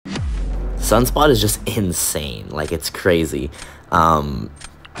Sunspot is just insane. Like, it's crazy.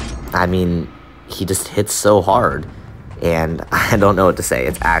 I mean, he just hits so hard, and I don't know what to say.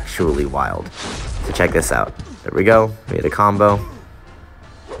 It's actually wild. So check this out. There we go. We hit a combo.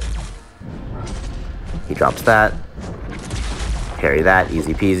 He drops that. Parry that.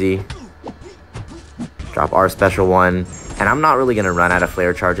 Easy peasy. Drop our special one. And I'm not really going to run out of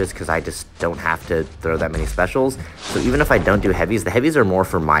flare charges because I just don't have to throw that many specials. So even if I don't do heavies, the heavies are more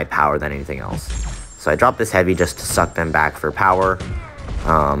for my power than anything else. So I drop this heavy just to suck them back for power.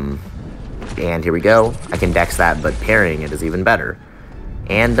 And here we go. I can dex that, but parrying it is even better.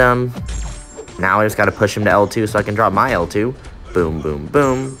 And now I just got to push him to L2 so I can drop my L2. Boom, boom,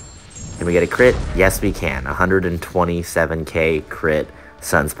 boom. Can we get a crit? Yes, we can. 127k crit.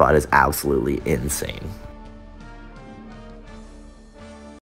 Sunspot is absolutely insane.